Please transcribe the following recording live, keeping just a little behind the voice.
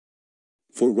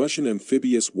Four Russian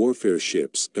amphibious warfare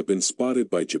ships have been spotted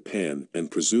by Japan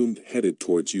and presumed headed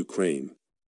towards Ukraine.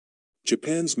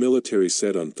 Japan's military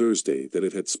said on Thursday that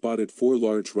it had spotted four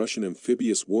large Russian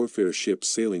amphibious warfare ships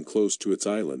sailing close to its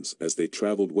islands as they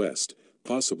traveled west,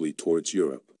 possibly towards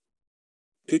Europe.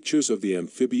 Pictures of the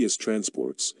amphibious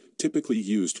transports, typically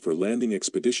used for landing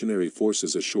expeditionary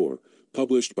forces ashore,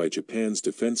 published by Japan's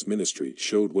defense ministry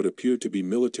showed what appeared to be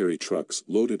military trucks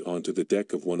loaded onto the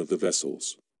deck of one of the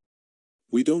vessels.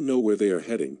 "We don't know where they are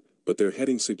heading, but their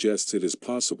heading suggests it is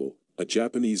possible," a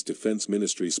Japanese defense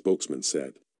ministry spokesman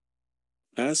said.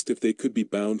 Asked if they could be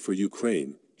bound for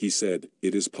Ukraine, he said,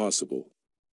 "It is possible."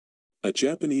 A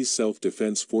Japanese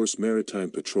self-defense force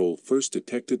maritime patrol first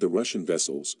detected the Russian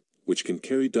vessels, which can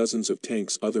carry dozens of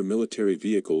tanks, other military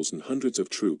vehicles and hundreds of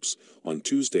troops, on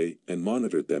Tuesday and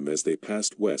monitored them as they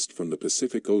passed west from the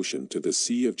Pacific Ocean to the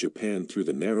Sea of Japan through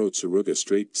the narrow Tsuruga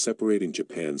Strait separating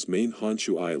Japan's main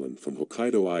Honshu island from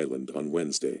Hokkaido Island on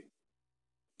Wednesday.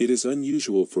 It is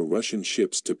unusual for Russian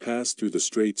ships to pass through the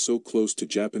strait so close to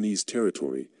Japanese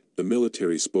territory, the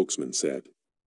military spokesman said.